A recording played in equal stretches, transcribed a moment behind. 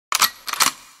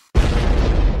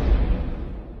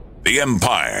The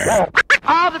Empire.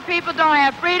 All the people don't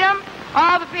have freedom,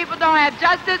 all the people don't have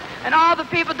justice, and all the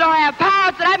people don't have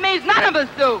power, so that means none of us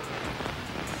do.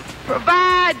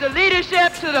 Provide the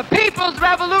leadership to the people's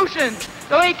revolution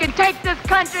so he can take this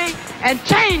country and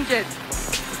change it.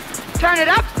 Turn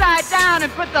it upside down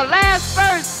and put the last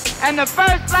first and the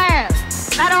first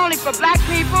last. Not only for black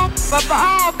people, but for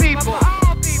all people.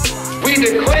 We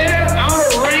declare our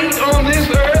right on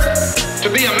this earth to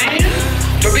be a man,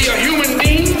 to be a human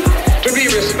being, to be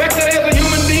respected as a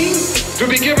human being, to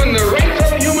be given the rights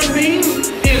of a human being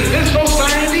in this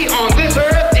society, on this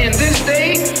earth, in this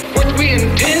day, which we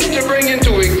intend to bring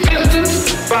into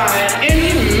existence by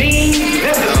any means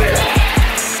necessary.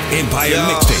 Empire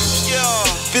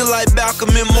Mixtapes. Feel like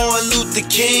Malcolm and Martin Luther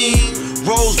King.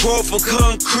 Rose road for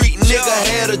concrete, nigga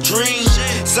had a dream.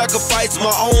 Sacrifice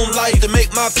my own life to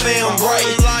make my fam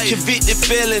right. Convicted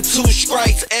felon, 2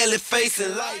 strikes, alley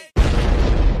facing life.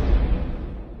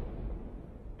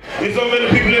 There's so many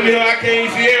people in here, I can't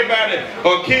even see everybody.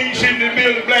 King shit in the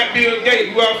building, Black Bill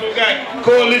Gates. We also got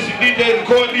coalition DJs and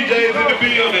core DJs in the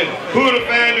building. Huda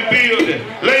fan in the building.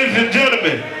 Ladies and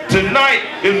gentlemen, tonight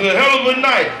is a hell of a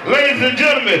night. Ladies and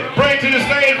gentlemen, bring to the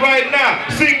stage right now,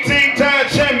 16-time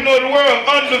champion of the world,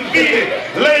 undefeated.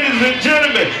 Ladies and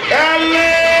gentlemen,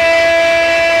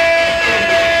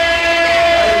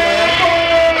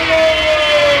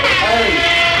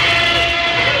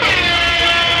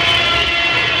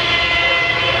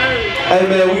 Hey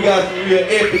man, we got some real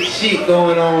epic shit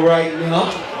going on right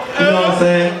now. You know what I'm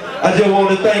saying? I just want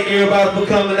to thank everybody for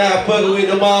coming out, fucking with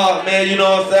the mob, man. You know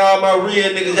what I'm saying? All my real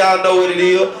niggas, y'all know what it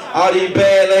is. All these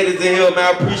bad ladies in here, man.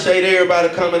 I appreciate everybody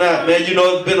coming out, man. You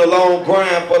know, it's been a long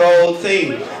grind for the whole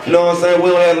team. You know what I'm saying? We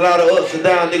don't have a lot of ups and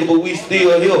downs, nigga, but we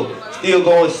still here. Still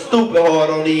going stupid hard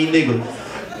on these niggas.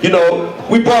 You know,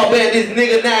 we brought back this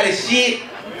Nigganati shit.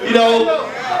 You know,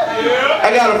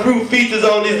 I got a few features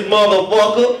on this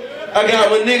motherfucker. I got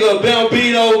my nigga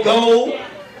Bambino Gold,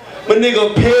 my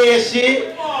nigga Pear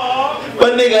shit,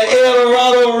 my nigga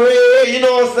Eldorado Red, you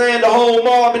know what I'm saying? The whole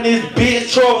mob in this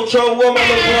bitch, trouble, what my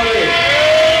little brother?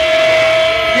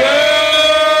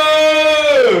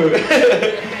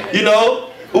 Yeah! You know?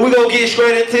 But we gonna get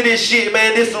straight into this shit,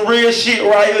 man. This some real shit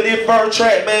right here. This first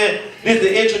track, man. This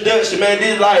the introduction, man.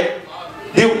 This like,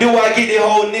 this where I get this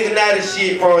whole Nigganati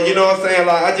shit from, you know what I'm saying?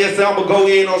 Like, I just said I'm gonna go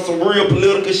in on some real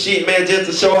political shit, man,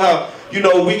 just to show how, you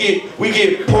know, we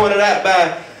get pointed out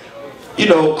by, you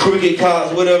know, crooked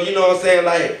cops, whatever, you know what I'm saying?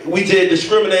 Like, we just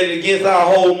discriminated against our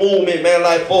whole movement, man.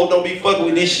 Like, folks don't be fucking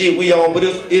with this shit we on, but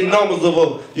it's numbers of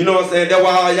us, you know what I'm saying? That's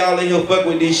why all y'all in here fucking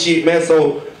with this shit, man.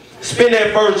 So, spin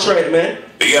that first track, man.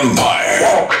 The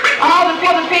Empire. All the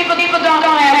people don't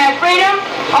have freedom,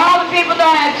 all the people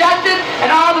don't have justice,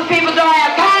 and all the people don't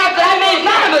have power, so that means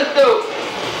none of us do.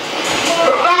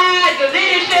 Provide the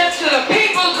leadership to the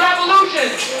people's revolution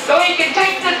so he can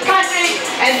take this country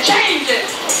and change it.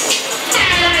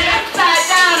 Turn it upside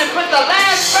down and put the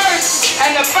last first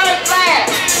and the first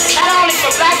last. Not only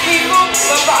for black people,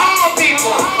 but for all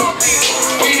people.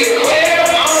 We declare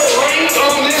our right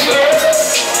on this earth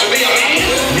to be a man,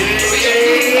 to be a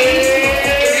human being,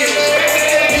 to be respected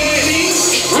as a human being,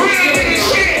 really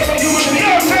shit as a human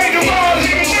being.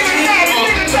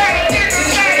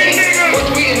 What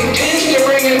we intend to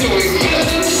bring into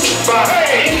existence by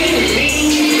any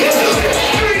means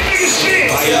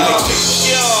necessary.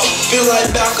 Feel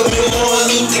like Malcolm and Martin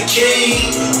Luther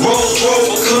King. Rose road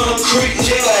for concrete,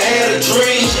 nigga had a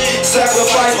dream.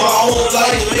 Sacrifice my own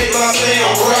life to make my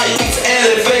fam right.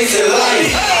 Alley facing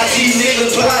life. I see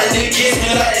niggas blind against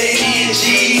me like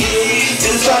ADG.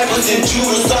 Disciples and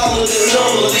Judas, all of the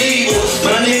non-believers.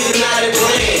 My nigga not a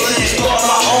plan. Start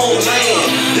my own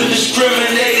land. The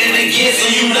discriminated against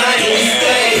and united we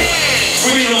stand.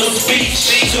 Freedom of speech,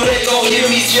 so they gon' hear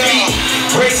me speak.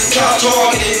 Racist cops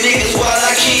targeting niggas while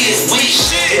I kids weak.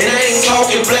 And I ain't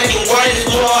talking black and white, it's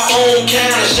for our own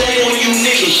kind. Shame on you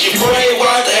niggas, you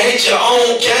brainwashed to hate your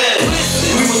own kind.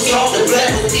 We was taught that black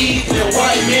was evil and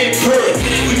white men pure.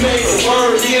 We made the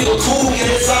word nigga cool, and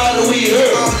that's all that we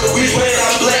heard. We pray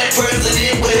our black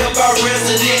president will help our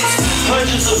residents.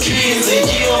 Hundreds of billions a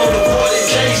year on the board that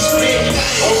they spent.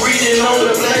 I'm reading on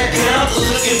the Black Panthers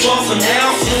looking for some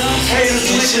answers.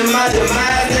 Haters wishing my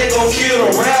demise, they gon' feel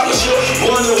the rapture.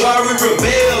 Wonder why we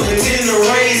rebel, intend to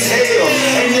raise hell.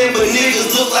 Ain't nothing but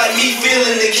niggas look like me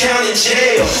feeling the county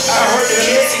jail. I heard the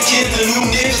Mexicans, the new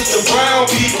niggas, the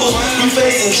brown people. We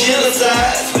facing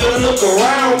genocide, better look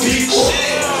around people.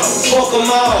 Fuck them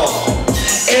all,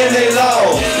 and they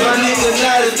lost. My nigga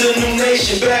not is the new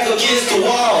nation back against the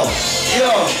wall.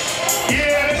 Yeah.